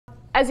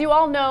As you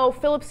all know,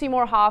 Philip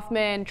Seymour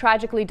Hoffman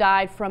tragically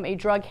died from a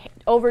drug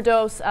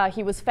overdose.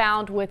 He was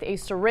found with a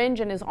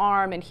syringe in his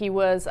arm, and he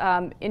was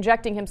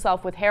injecting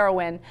himself with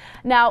heroin.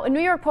 Now, a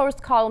New York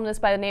Post columnist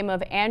by the name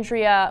of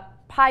Andrea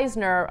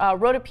Peyser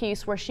wrote a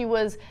piece where she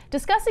was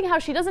discussing how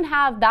she doesn't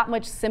have that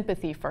much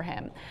sympathy for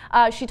him.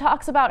 She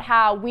talks about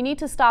how we need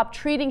to stop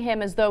treating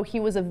him as though he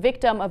was a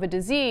victim of a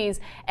disease,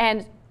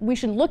 and we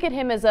should look at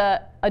him as an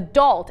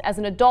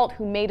adult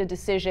who made a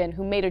decision,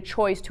 who made a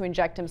choice to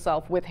inject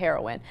himself with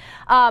heroin.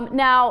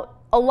 Now,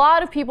 a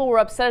lot of people were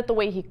upset at the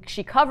way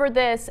she covered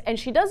this, and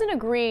she doesn't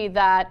agree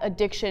that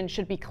addiction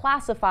should be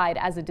classified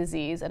as a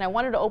disease. And I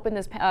wanted to open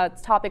this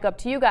topic up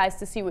to you guys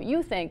to see what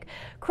you think.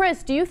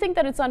 Chris, do you think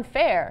that it's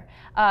unfair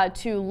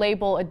to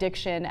label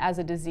addiction as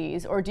a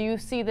disease, or do you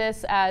see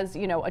this as,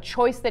 you know, a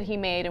choice that he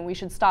made and we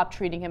should stop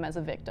treating him as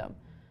a victim?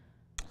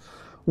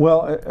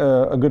 Well,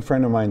 a good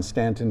friend of mine,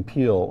 Stanton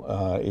Peele,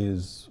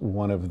 is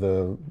one of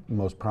the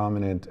most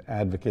prominent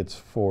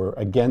advocates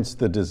against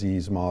the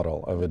disease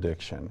model of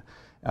addiction.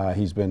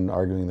 He's been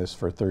arguing this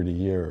for 30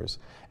 years.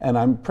 And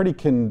I'm pretty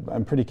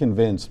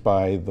convinced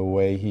by the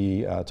way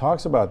he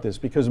talks about this,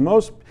 because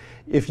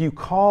if you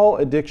call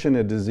addiction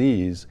a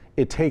disease,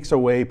 it takes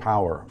away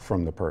power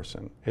from the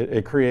person.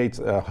 It creates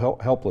a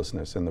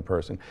helplessness in the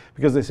person,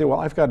 because they say, well,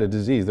 I've got a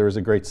disease. There was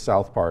a great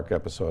South Park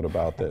episode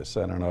about this.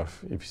 I don't know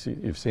if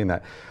you've seen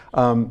that.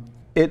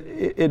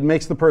 It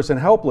makes the person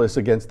helpless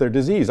against their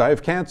disease. I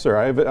have cancer,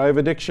 I have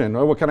addiction.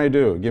 Oh, what can I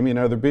do? Give me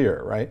another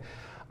beer, right?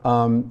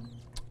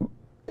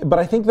 But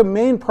I think the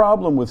main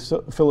problem with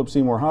Philip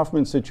Seymour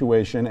Hoffman's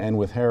situation and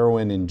with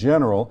heroin in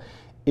general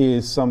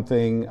is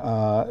something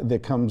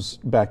that comes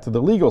back to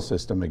the legal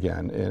system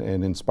again,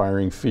 and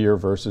inspiring fear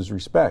versus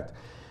respect.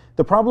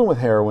 The problem with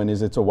heroin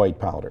is it's a white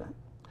powder.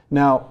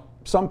 Now,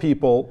 some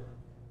people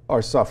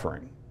are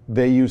suffering.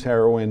 They use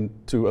heroin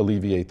to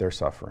alleviate their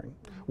suffering.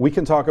 We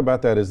can talk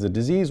about that as the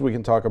disease, we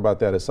can talk about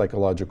that as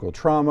psychological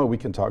trauma, we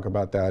can talk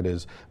about that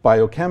as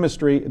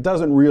biochemistry. It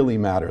doesn't really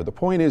matter. The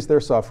point is they're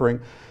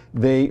suffering.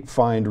 They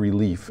find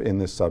relief in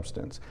this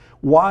substance.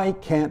 Why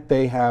can't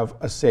they have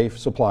a safe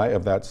supply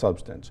of that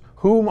substance?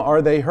 Whom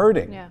are they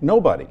hurting? Yeah.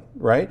 Nobody,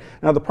 right?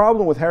 Now, the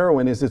problem with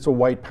heroin is it's a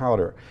white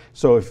powder.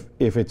 So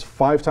if it's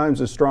 5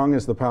 times as strong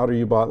as the powder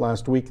you bought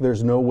last week,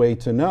 there's no way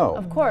to know.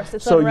 Of course,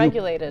 it's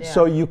unregulated.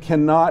 So you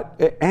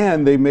cannot,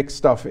 and they mix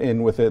stuff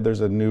in with it.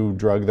 There's a new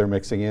drug they're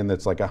mixing in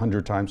that's like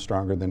 100 times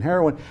stronger than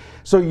heroin.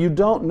 So you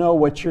don't know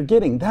what you're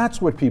getting.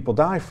 That's what people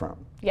die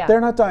from. Yeah.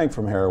 They're not dying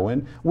from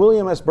heroin.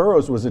 William S.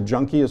 Burroughs was a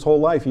junkie his whole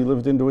life. He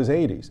lived into his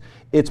 80s.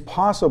 It's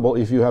possible,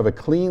 if you have a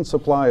clean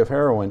supply of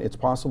heroin, it's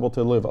possible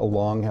to live a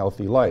long,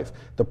 healthy life.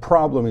 The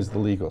problem is the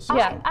legal system.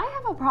 Yeah, I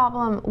have a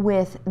problem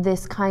with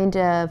this kind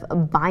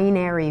of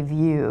binary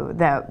view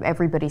that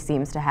everybody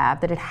seems to have,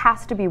 that it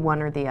has to be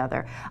one or the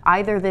other.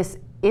 Either this,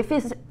 if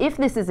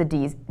this is a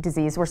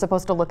disease, we're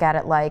supposed to look at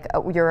it like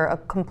you're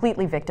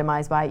completely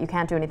victimized by it, you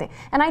can't do anything.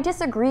 And I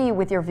disagree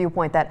with your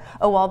viewpoint that,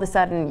 oh, all of a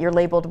sudden you're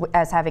labeled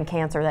as having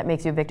cancer, that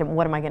makes you a victim,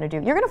 what am I going to do?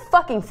 You're going to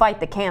fucking fight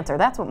the cancer.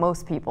 That's what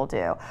most people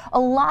do. A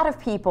lot of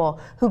people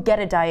who get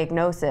a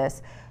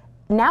diagnosis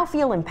now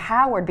feel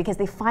empowered because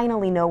they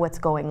finally know what's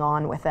going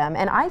on with them.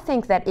 And I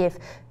think that if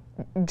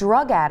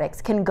drug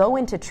addicts can go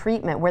into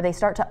treatment where they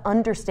start to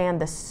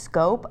understand the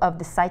scope of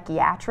the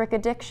psychiatric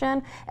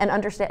addiction and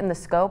understand the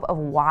scope of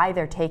why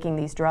they're taking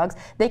these drugs,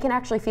 they can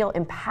actually feel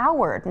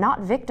empowered,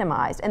 not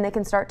victimized, and they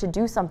can start to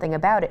do something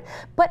about it.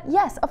 But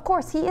yes, of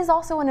course, he is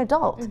also an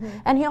adult,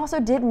 and he also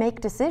did make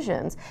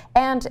decisions.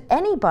 And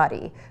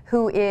anybody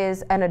who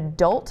is an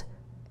adult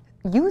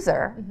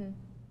user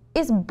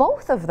is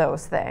both of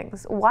those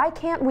things. Why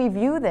can't we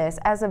view this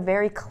as a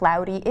very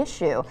cloudy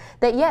issue?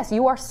 That yes,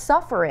 you are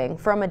suffering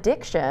from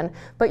addiction,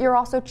 but you're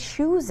also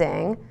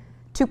choosing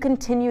to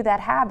continue that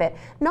habit.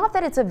 Not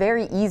that it's a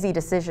very easy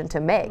decision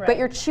to make, but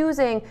you're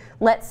choosing,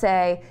 let's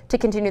say, to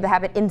continue the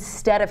habit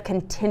instead of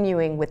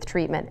continuing with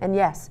treatment. And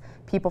yes,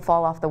 people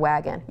fall off the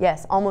wagon.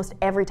 Yes, almost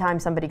every time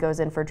somebody goes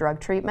in for drug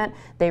treatment,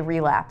 they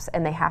relapse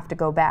and they have to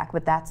go back.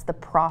 But that's the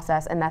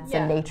process and that's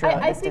the nature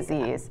of this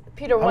disease.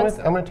 Peter, I'm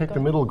going to take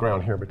the middle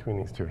ground here between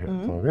these two here.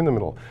 So in the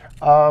middle.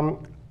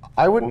 I'm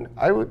a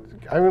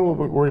little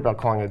bit worried about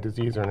calling it a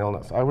disease or an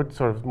illness. I would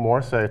sort of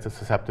more say it's a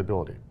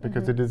susceptibility,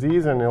 because a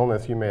disease and an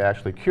illness you may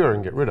actually cure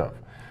and get rid of.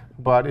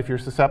 But if you're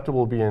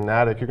susceptible to being an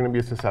addict, you're going to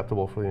be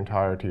susceptible for the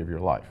entirety of your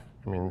life.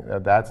 I mean,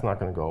 that's not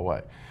going to go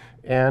away.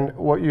 And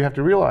what you have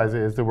to realize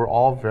is that we're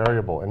all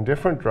variable, and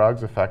different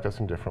drugs affect us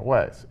in different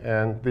ways.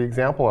 And the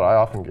example that I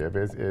often give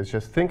is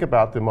just think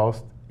about the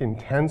most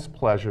intense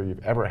pleasure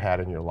you've ever had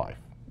in your life.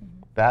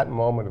 That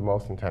moment of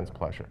most intense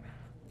pleasure.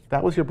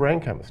 That was your brain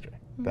chemistry.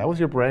 That was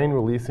your brain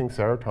releasing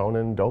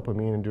serotonin,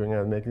 dopamine,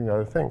 and making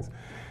other things.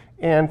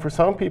 And for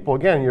some people,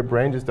 again, your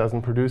brain just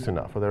doesn't produce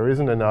enough, or there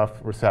isn't enough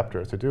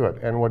receptors to do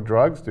it. And what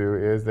drugs do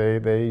is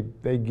they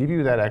give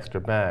you that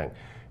extra bang.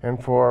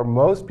 And for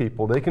most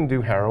people, they can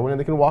do heroin and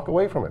they can walk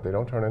away from it. They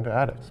don't turn into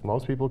addicts.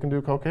 Most people can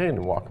do cocaine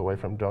and walk away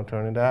from it, don't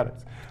turn into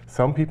addicts.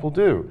 Some people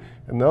do.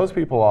 And those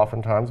people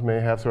oftentimes may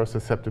have sort of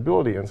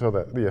susceptibility. And so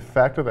the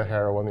effect of the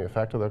heroin, the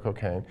effect of the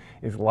cocaine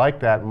is like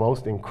that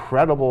most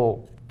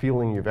incredible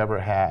feeling you've ever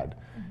had.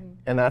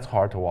 And that's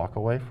hard to walk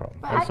away from.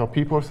 And so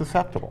people are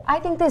susceptible. I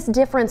think this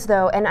difference,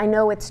 though, and I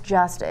know it's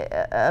just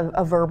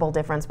a verbal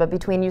difference, but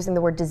between using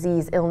the word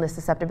disease, illness,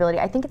 susceptibility,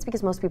 I think it's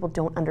because most people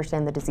don't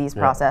understand the disease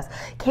process.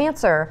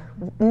 Cancer,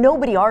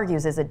 nobody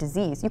argues, is a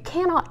disease. You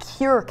cannot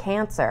cure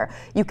cancer.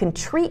 You can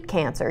treat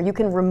cancer. You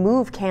can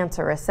remove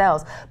cancerous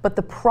cells. But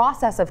the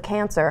process of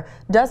cancer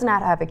does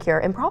not have a cure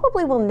and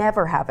probably will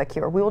never have a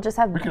cure. We will just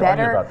have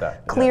better,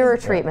 clearer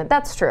treatment.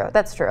 That's true.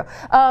 That's true.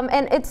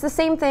 And it's the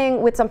same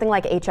thing with something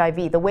like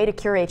HIV. The way to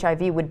cure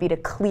HIV would be to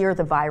clear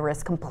the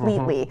virus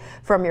completely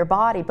from your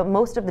body, but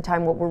most of the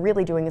time what we're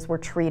really doing is we're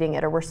treating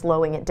it or we're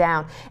slowing it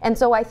down. And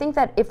so I think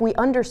that if we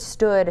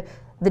understood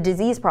the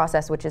disease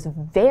process, which is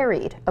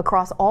varied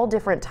across all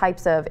different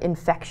types of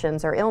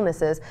infections or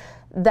illnesses,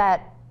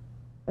 that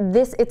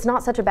it's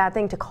not such a bad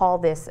thing to call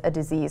this a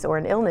disease or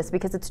an illness,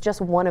 because it's just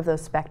one of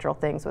those spectral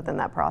things within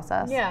that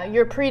process. Yeah,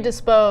 you're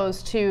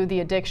predisposed to the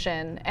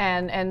addiction,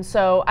 and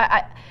so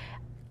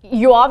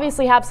you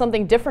obviously have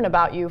something different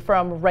about you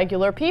from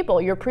regular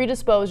people. You're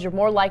predisposed, you're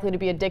more likely to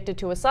be addicted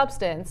to a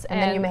substance. And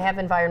then you may have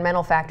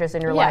environmental factors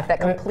in your life that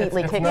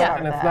completely kickstart that.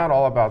 And it's not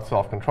all about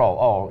self-control.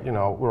 Oh, you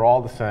know, we're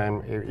all the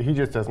same. He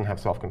just doesn't have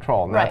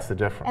self-control, and that's the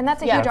difference. And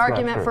that's a huge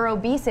argument for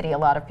obesity, a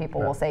lot of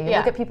people will say. You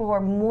look at people who are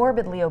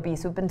morbidly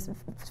obese, who've been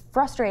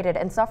frustrated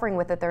and suffering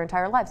with it their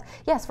entire lives.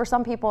 Yes, for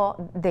some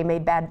people, they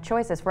made bad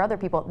choices. For other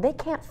people, they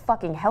can't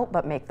fucking help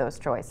but make those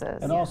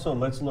choices. And also,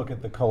 let's look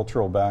at the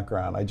cultural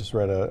background. I just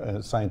read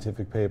a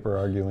scientific paper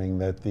arguing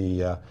that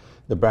the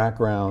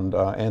background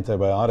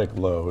antibiotic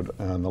load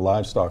on the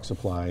livestock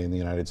supply in the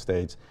United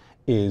States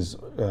is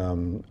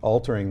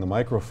altering the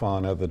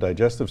microfauna of the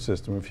digestive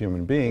system of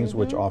human beings,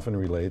 which often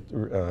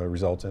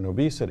results in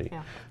obesity.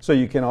 So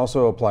you can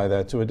also apply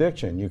that to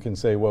addiction. You can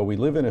say, well, we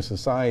live in a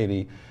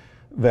society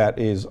that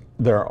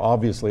there are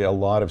obviously a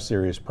lot of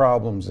serious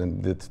problems,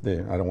 and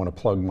I don't want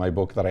to plug my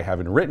book that I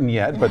haven't written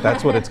yet, but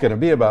that's what it's going to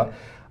be about.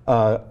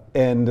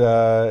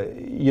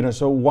 You know,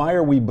 so why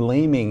are we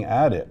blaming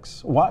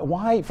addicts?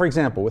 Why, for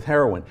example, with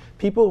heroin,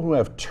 people who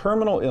have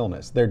terminal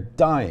illness, they're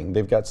dying,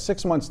 they've got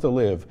 6 months to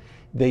live,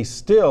 they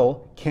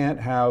still can't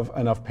have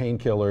enough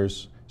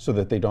painkillers so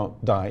that they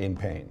don't die in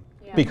pain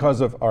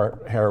because of our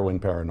heroin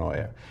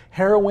paranoia.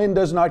 Heroin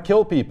does not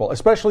kill people,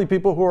 especially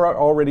people who are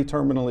already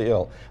terminally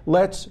ill.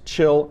 Let's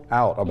chill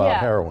out about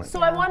heroin.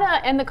 So I want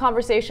to end the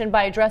conversation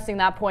by addressing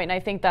that point, and I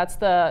think that's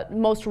the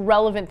most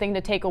relevant thing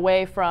to take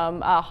away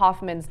from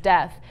Hoffman's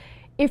death.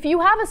 If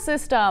you have a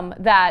system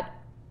that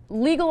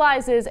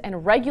legalizes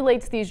and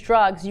regulates these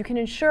drugs, you can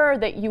ensure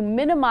that you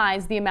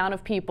minimize the amount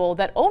of people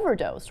that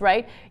overdose,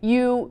 right?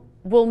 You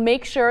will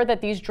make sure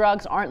that these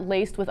drugs aren't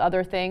laced with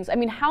other things. I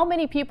mean, how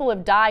many people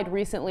have died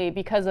recently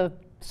because of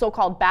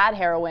so-called bad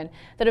heroin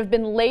that have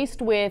been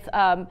laced with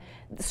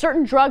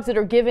certain drugs that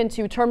are given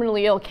to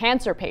terminally ill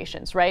cancer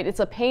patients, right? It's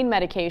a pain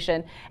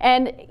medication,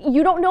 and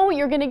you don't know what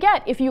you're going to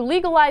get. If you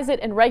legalize it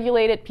and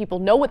regulate it, people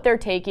know what they're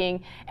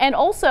taking, and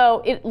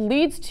also it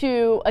leads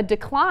to a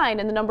decline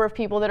in the number of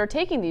people that are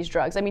taking these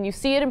drugs. I mean, you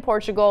see it in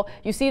Portugal,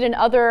 you see it in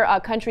other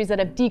countries that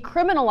have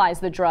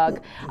decriminalized the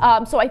drug.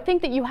 So I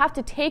think that you have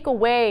to take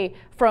away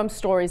from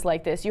stories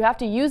like this. You have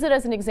to use it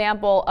as an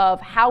example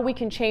of how we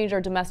can change our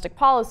domestic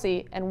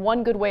policy, and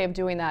one good way of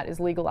doing that is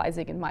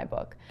legalizing, in my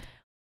book.